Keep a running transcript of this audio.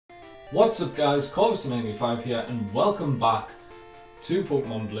What's up guys, Corvus95 here and welcome back to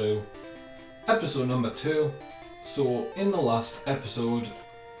Pokemon Blue, episode number 2. So in the last episode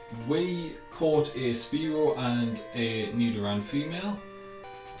we caught a Spearow and a Nidoran female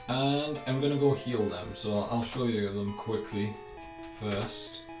and I'm going to go heal them, so I'll show you them quickly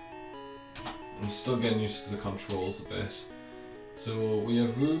first. I'm still getting used to the controls a bit. So we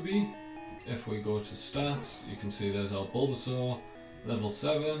have Ruby. If we go to stats you can see there's our Bulbasaur, level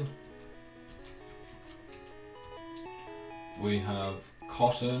 7. We have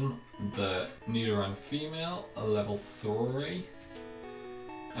Cotton, the Nidoran female, a level 3.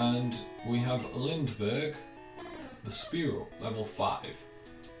 And we have Lindbergh, the Spearow, level 5.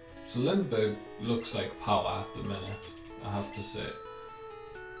 So Lindbergh looks like power at the minute, I have to say.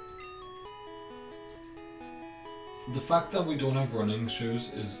 The fact that we don't have running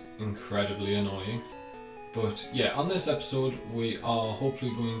shoes is incredibly annoying. But yeah, on this episode we are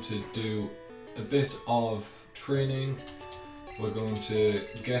hopefully going to do a bit of training. We're going to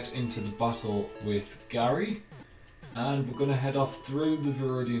get into the battle with Gary and we're going to head off through the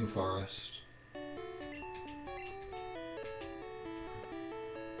Viridian Forest.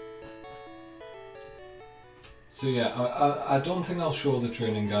 So yeah, I don't think I'll show the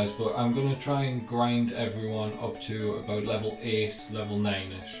training guys, but I'm going to try and grind everyone up to about level 8, level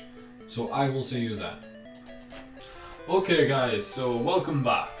 9ish. So I will see you then. Okay guys, so welcome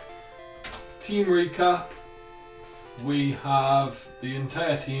back. Team recap. We have the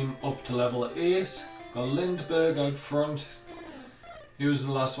entire team up to level 8. Got Lindbergh out front. He was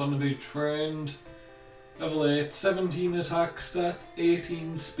the last one to be trained. Level 8, 17 attack stat,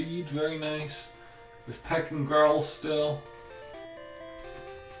 18 speed, very nice. With Peck and Growl still.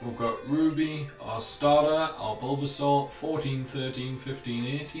 We've got Ruby, our starter, our Bulbasaur, 14, 13, 15,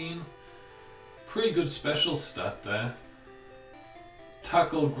 18. Pretty good special stat there.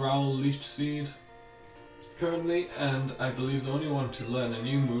 Tackle, Growl, Leech Seed currently, and I believe the only one to learn a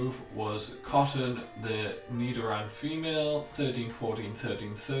new move was Cotton, the Nidoran female, 13, 14,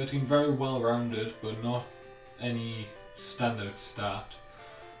 13, 13. Very well rounded, but not any standout stat.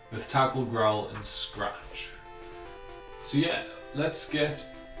 With Tackle, Growl and Scratch. So yeah, let's get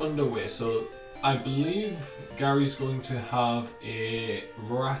underway. So I believe Gary's going to have a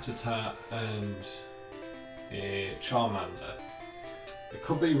Rattata and a Charmander. I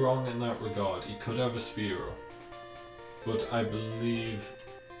could be wrong in that regard. He could have a Spearow, but I believe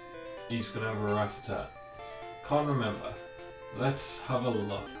he's going to have a Rattata. Can't remember. Let's have a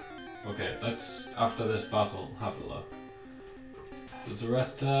look. Okay, let's, after this battle, have a look. There's a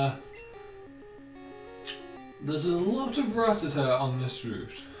Rattata. There's a lot of Rattata on this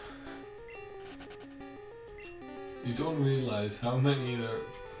route. You don't realise how many there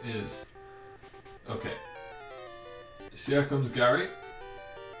is. Okay. So here comes Gary.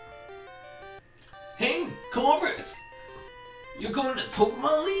 Hey, Corvus! You're going to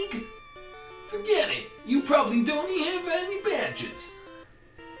Pokemon League? Forget it, you probably don't even have any badges.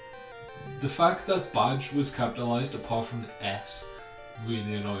 The fact that badge was capitalised apart from the S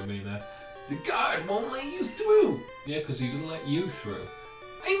really annoyed me there. The guard won't let you through. Yeah, because he didn't let you through.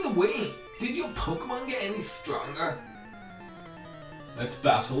 Either way, did your Pokemon get any stronger? Let's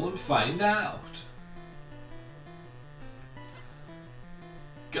battle and find out.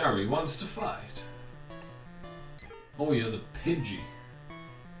 Gary wants to fight. Oh, he has a Pidgey.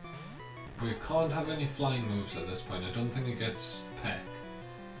 We can't have any flying moves at this point. I don't think it gets Peck.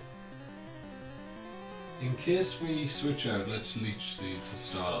 In case we switch out, let's Leech Seed to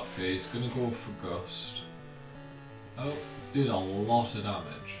start off. Yeah, he's going to go for Gust. Oh, did a lot of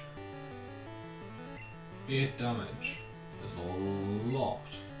damage. 8 damage. There's a lot.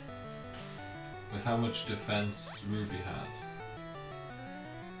 With how much defense Ruby has.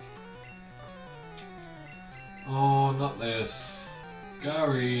 Oh, not this.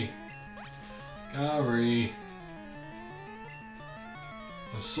 Gary. Gary.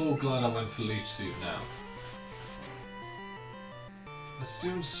 I'm so glad I went for Leech Seed now. It's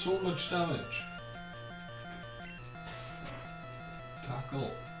doing so much damage.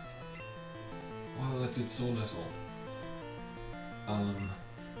 Tackle. Wow, that did so little.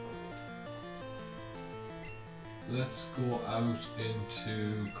 Let's go out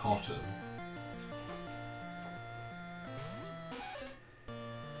into Cotton.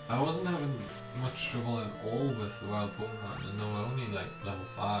 I wasn't having much trouble at all with the wild Pokemon, and they were only like level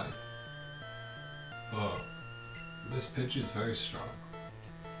 5. But this Pidgey is very strong.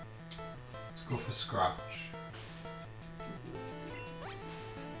 Let's go for Scratch.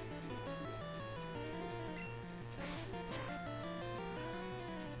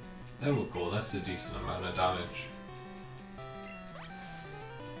 There we go, that's a decent amount of damage.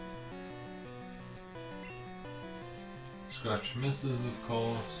 Scratch misses, of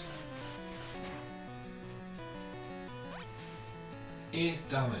course. 8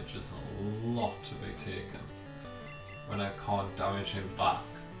 damage is a lot to be taken when I can't damage him back.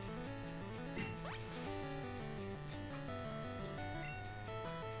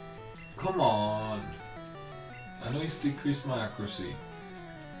 Come on! I know he's decreased my accuracy,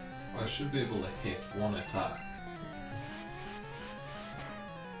 but I should be able to hit one attack.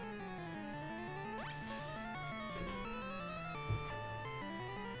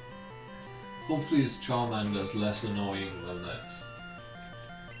 Hopefully his Charmander is less annoying than this.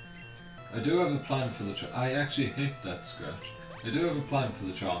 I do have a plan for the I actually hit that scratch. I do have a plan for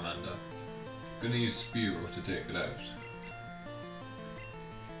the Charmander. I'm gonna use Spearow to take it out.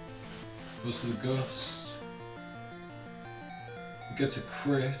 Goes to the Gust. Gets a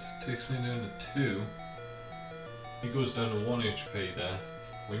crit, takes me down to 2. He goes down to 1 HP there.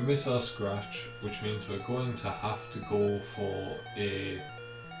 We miss our scratch, which means we're going to have to go for a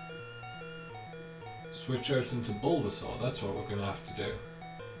switch out into Bulbasaur. That's what we're going to have to do.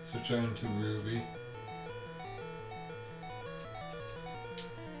 Switch out into Ruby.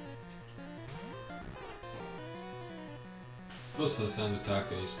 Plus the sand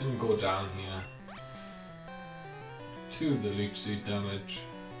attack, and he's going to go down here to the Leech Seed damage.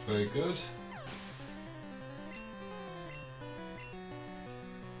 Very good.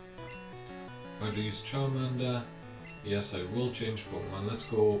 I'll use Charmander. Yes, I will change Pokemon. Let's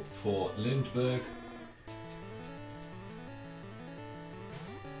go for Lindbergh.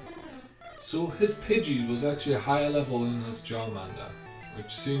 So his Pidgey was actually a higher level than his Charmander,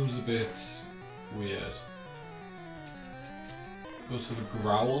 which seems a bit weird. Goes to the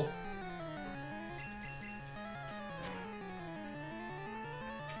Growl.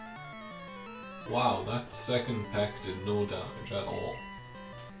 Wow, that second peck did no damage at all.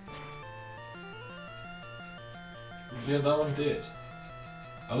 Yeah, that one did.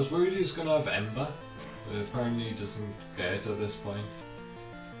 I was worried he was going to have Ember, but apparently he doesn't get it at this point.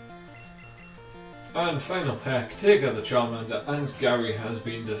 And final peck, take out the Charmander, and Gary has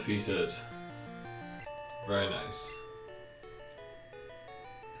been defeated. Very nice.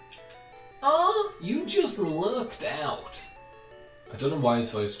 Oh, you just looked out. I don't know why his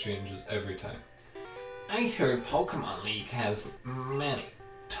voice changes every time. I heard Pokemon League has many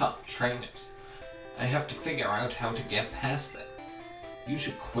top trainers. I have to figure out how to get past them. You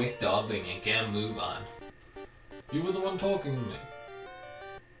should quit dawdling and get a move on. You were the one talking to me.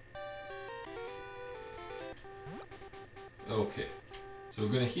 Okay, so we're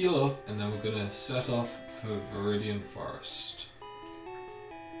going to heal up and then we're going to set off for Viridian Forest.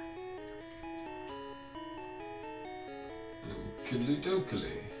 Oakley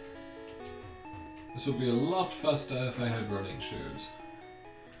dokley. This would be a lot faster if I had running shoes.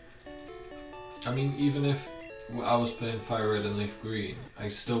 I mean, even if I was playing Fire Red and Leaf Green, I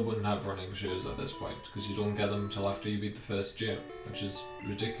still wouldn't have running shoes at this point, because you don't get them until after you beat the first gym, which is a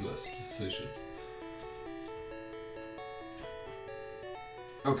ridiculous decision.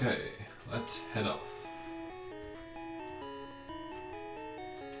 Okay, let's head off.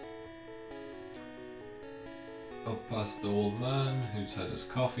 Up past the old man, who's had his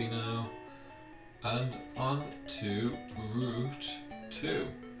coffee now, and on to Route 2.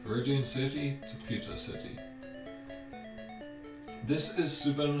 Viridian City to Pewter City. This is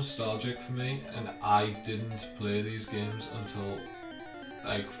super nostalgic for me, and I didn't play these games until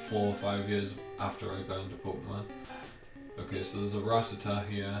like 4 or 5 years after I got into Pokemon. Okay, so there's a Rattata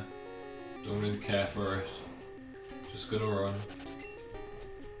here. Don't really care for it. Just gonna run.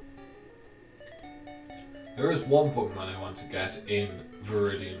 There is one Pokemon I want to get in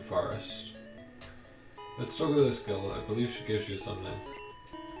Viridian Forest. Let's talk about this girl. I believe she gives you something.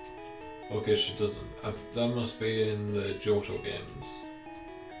 Okay, she doesn't. That must be in the Johto games.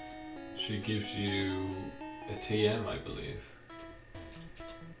 She gives you a TM, I believe.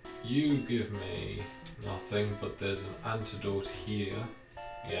 You give me nothing, but there's an antidote here.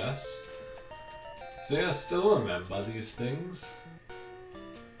 Yes. So yeah, I still remember these things.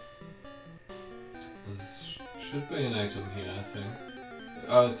 There should be an item here, I think.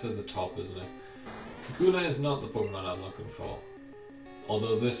 Oh, it's at the top, isn't it? Kakuna is not the Pokemon I'm looking for.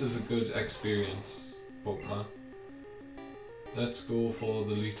 Although this is a good experience Pokemon. Let's go for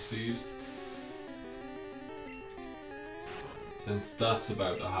the Leech Seed. Since that's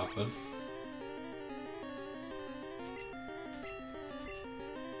about to happen.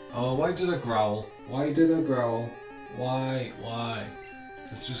 Oh, why did I growl? Why did I growl? Why? Why?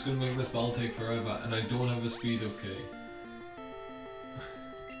 It's just gonna make this battle take forever, and I don't have a speed okay.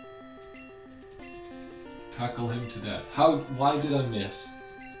 Tackle him to death. How? Why did I miss?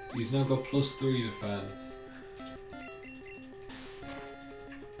 He's now got +3 defense.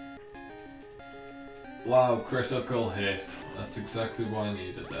 Wow, critical hit. That's exactly what I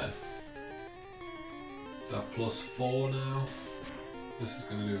needed there. Is that +4 now? This is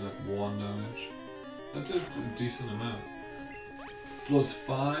going to do like 1 damage. That did a decent amount.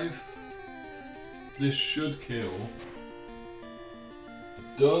 +5. This should kill.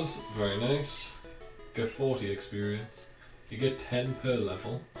 It does. Very nice. Get 40 experience. You get 10 per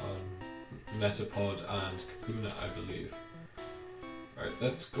level on Metapod and Kakuna, I believe. Alright,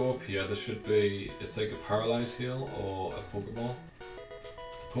 let's go up here. There should be, it's like a Paralyze Heal or a Pokeball.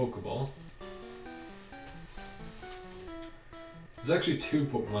 It's a Pokeball. There's actually 2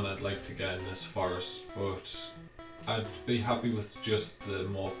 Pokemon I'd like to get in this forest, but I'd be happy with just the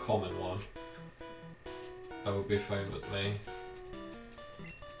more common one. That would be fine with me.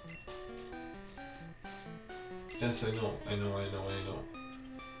 Yes, I know.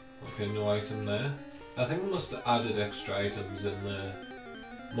 Okay, no item there. I think we must have added extra items in the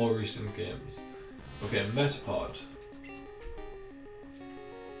more recent games. Okay, Metapod.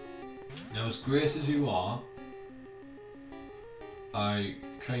 Now, as great as you are, I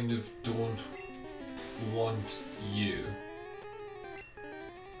kind of don't want you.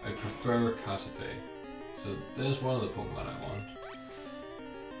 I prefer a Caterpie. So there's one of the Pokemon I want.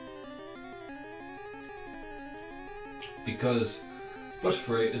 Because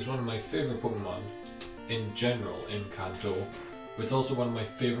Butterfree is one of my favourite Pokemon in general in Kanto, but it's also one of my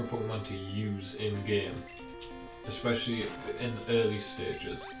favourite Pokemon to use in game, especially in the early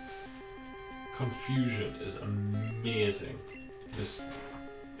stages. Confusion is amazing,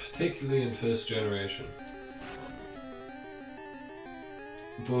 particularly in first generation.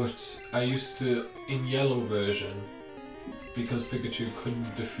 But I used to, in yellow version, because Pikachu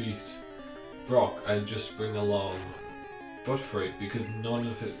couldn't defeat Brock, I'd just bring along Butterfree because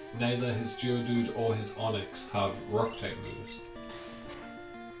neither his Geodude or his Onix have rock type moves.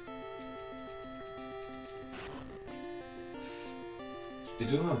 They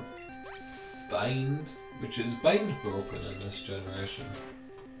do have Bind, which is Bind broken in this generation.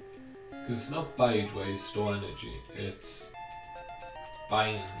 Because it's not Bide where you store energy, it's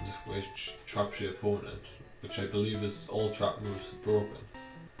Bind, which traps your opponent, which I believe is all trap moves broken.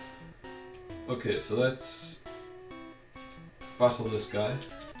 Okay, so let's battle this guy.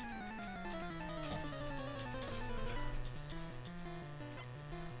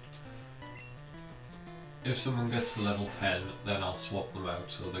 If someone gets to level 10, then I'll swap them out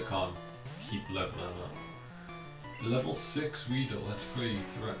so they can't keep leveling up. Level 6 Weedle, that's pretty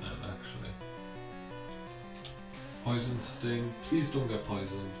threatening actually. Poison Sting, please don't get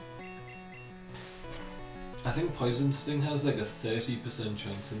poisoned. I think Poison Sting has like a 30%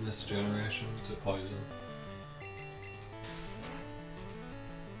 chance in this generation to poison.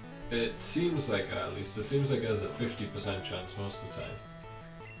 It seems like it, at least. It seems like it has a 50% chance most of the time.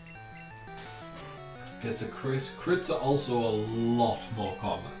 Gets a crit. Crits are also a lot more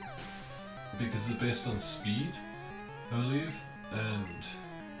common because they're based on speed, I believe, and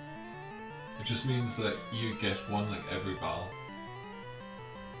it just means that you get one like every battle.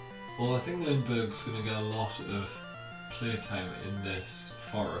 Well, I think Lindbergh's going to get a lot of playtime in this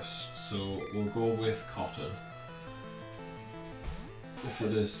forest, so we'll go with Cotton for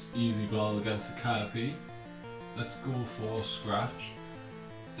this easy battle against the Caterpie. Let's go for Scratch.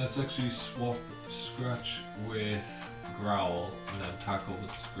 Let's actually swap Scratch with Growl and then tackle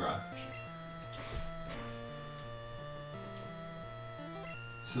with Scratch.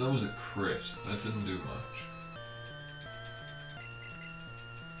 So that was a crit, that didn't do much.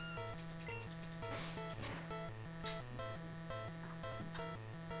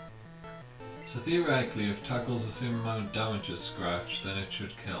 So theoretically, if tackles the same amount of damage as Scratch, then it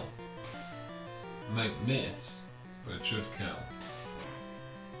should kill. It might miss, but it should kill.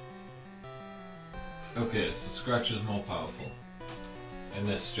 Okay, so Scratch is more powerful in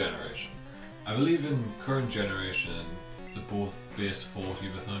this generation. I believe in current generation they're both base 40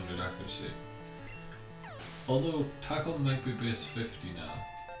 with 100 accuracy. Although Tackle might be base 50 now.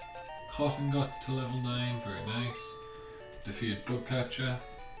 Cotton got to level 9, very nice. Defeated Bugcatcher.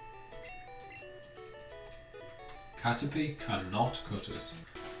 Caterpie cannot cut it.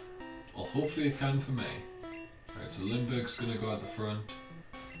 Well, hopefully it can for me. Right, so Lindbergh's gonna go at the front.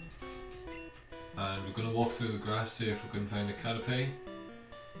 And we're gonna walk through the grass, see if we can find a Caterpie.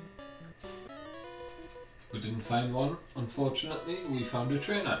 We didn't find one, unfortunately. We found a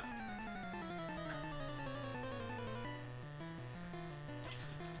trainer.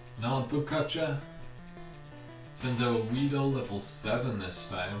 Now Bugcatcher sends out a Weedle level 7 this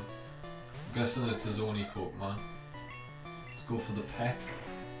time. I'm guessing it's his only Pokemon. Let's go for the peck.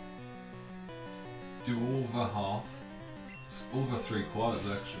 Do over half. It's over 3/4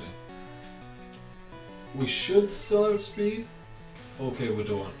 actually. we should still outspeed. Okay, we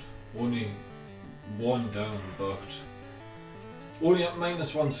don't. Only one down, but only at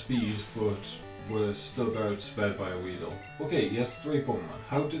 -1 speed, but we're still about outsped by a Weedle. Okay, he has 3 Pokemon.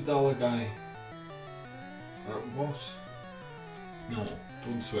 How did the other guy... what? No,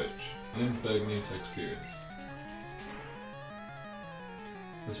 don't switch. Lindbergh needs experience.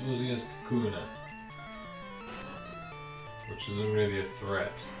 I suppose he has Kakuna, which isn't really a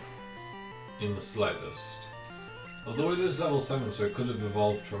threat in the slightest. Although it is level 7, so it could have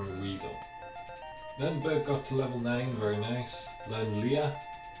evolved from a Weedle. Lindbergh got to level 9, very nice. Then Leah,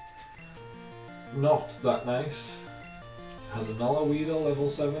 not that nice. Has another Weedle, level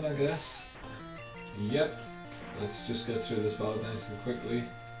 7, I guess. Yep. Let's just get through this battle nice and quickly.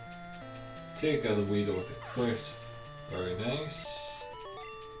 Take out the Weedle with a crit. Very nice.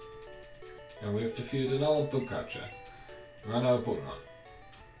 And we've defeated another Bugcatcher. Run out of Pokemon.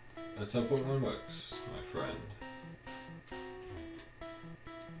 That's how Pokemon works, my friend.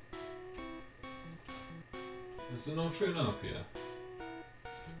 Is there no trainer up here?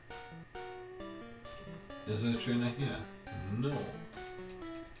 Is there a trainer here? No.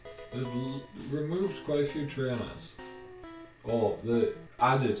 They've removed quite a few trainers. Or they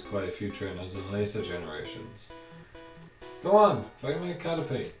added quite a few trainers in later generations. Go on, fight my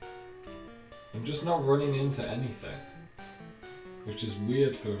Caterpie. I'm just not running into anything. Which is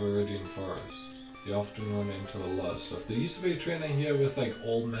weird for Viridian Forest. You often run into a lot of stuff. There used to be a trainer here with like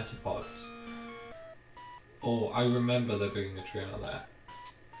all Metapods. Oh, I remember there being a trainer there.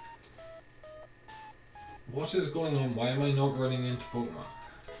 What is going on? Why am I not running into Pokemon?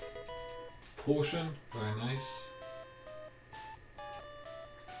 Potion, very nice.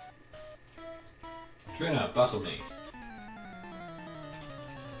 Trainer, battle me.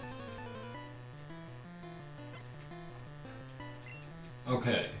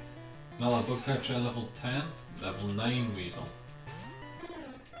 Okay, another Bugcatcher level 10, level 9 Weedle.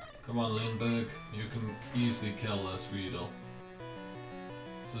 Come on Lindbergh, you can easily kill this Weedle.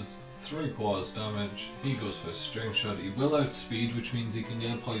 Does 3/4 damage, he goes for a string shot, he will outspeed, which means he can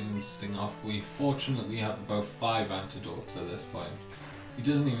get a poison sting off. We fortunately have about 5 antidotes at this point. He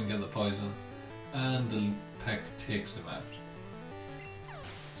doesn't even get the poison, and the peck takes him out.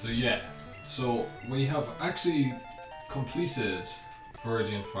 So yeah, so we have actually completed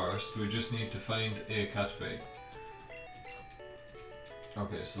Viridian Forest, we just need to find a Caterpie.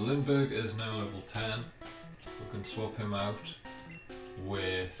 Okay, so Lindbergh is now level 10. We can swap him out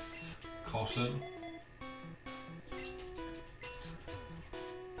with Cotton.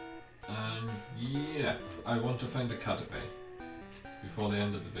 And yeah, I want to find a Caterpie before the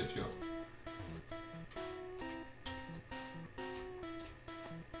end of the video.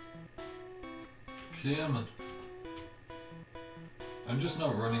 Okay, man. I'm just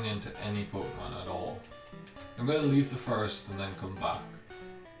not running into any Pokemon at all. I'm going to leave the forest and then come back.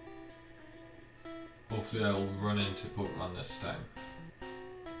 Hopefully I will run into Pokemon this time.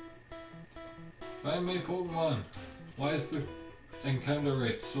 Find me Pokemon! Why is the encounter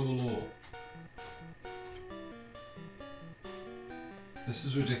rate so low? This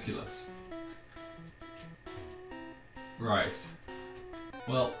is ridiculous. Right.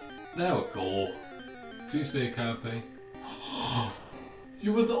 Well, there we go. Please be a Caterpie.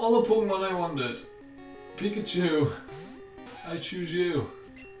 You were the other Pokemon I wanted! Pikachu! I choose you!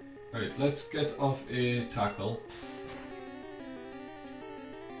 Right, let's get off a tackle.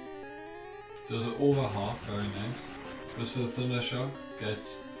 Does it over half, very nice. Goes for the Thunder Shock,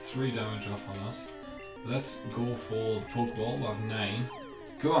 gets 3 damage off on us. Let's go for the Pokeball, we have 9.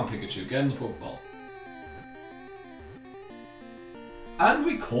 Come on Pikachu, get in the Pokeball. And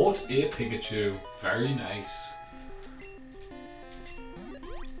we caught a Pikachu, very nice.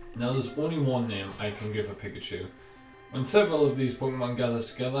 Now there's only one name I can give a Pikachu. When several of these Pokemon gather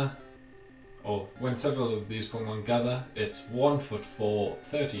together, or when several of these Pokemon gather, it's 1'4",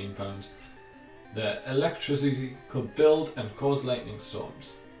 13 pounds. Their electricity could build and cause lightning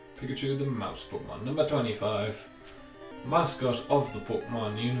storms. Pikachu the mouse Pokemon. Number 25. Mascot of the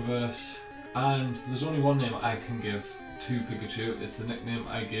Pokemon universe. And there's only one name I can give to Pikachu. It's the nickname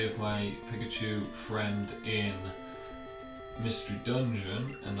I gave my Pikachu friend in Mystery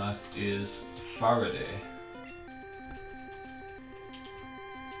Dungeon, and that is Faraday.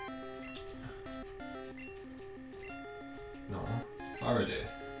 No, Faraday.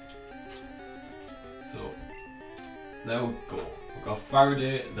 So, there we go. We've got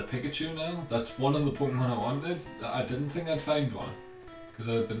Faraday the Pikachu now. That's one of the Pokemon I wanted. I didn't think I'd find one, because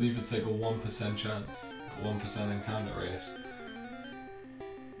I believe it's like a 1% chance, a 1% encounter rate.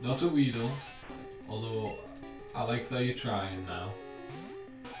 Not a Weedle, although I like that you're trying now.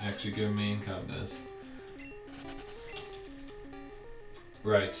 You're actually giving me encounters.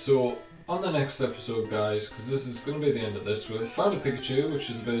 Right, so on the next episode, guys, because this is going to be the end of this, we found a Pikachu,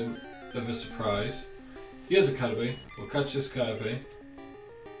 which is a bit of a surprise. Here's a Caterpie. We'll catch this Caterpie.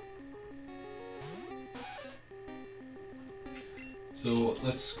 So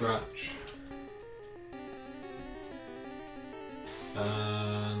let's scratch.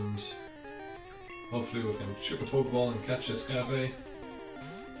 And hopefully we can chuck a Pokeball and catch this Caterpie.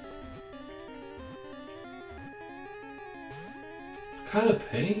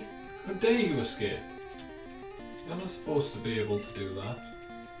 Caterpie? How dare you escape? You're not supposed to be able to do that.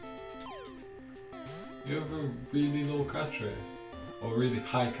 You have a really low catch rate. Or really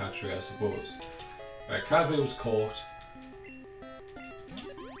high catch rate, I suppose. Right, Caterpie was caught.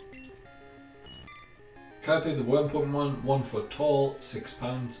 Caterpie, the worm Pokemon, 1 foot tall, 6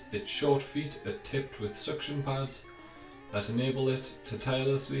 pounds. Its short feet are tipped with suction pads that enable it to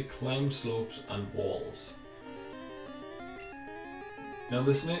tirelessly climb slopes and walls. Now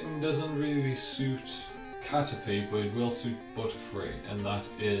this nickname doesn't really suit Caterpie, but it will suit Butterfree, and that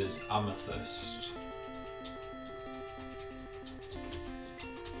is Amethyst.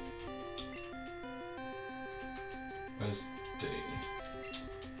 Where's D?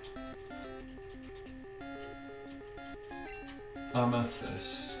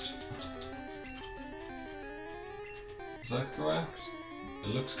 Amethyst. Is that correct? It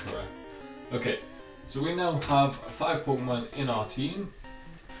looks correct. Okay, so we now have 5 Pokemon in our team.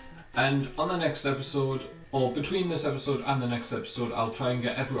 And on the next episode, or between this episode and the next episode, I'll try and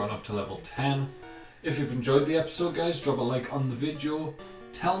get everyone up to level 10. If you've enjoyed the episode, guys, drop a like on the video.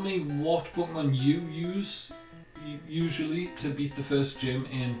 Tell me what Pokemon you use usually to beat the first gym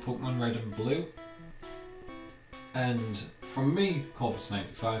in Pokemon Red and Blue. And from me,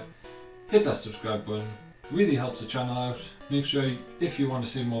 Corvus95, hit that subscribe button. Really helps the channel out. Make sure, if you want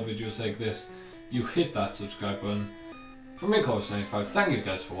to see more videos like this, you hit that subscribe button. From me, Corvus95, thank you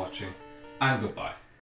guys for watching, and goodbye.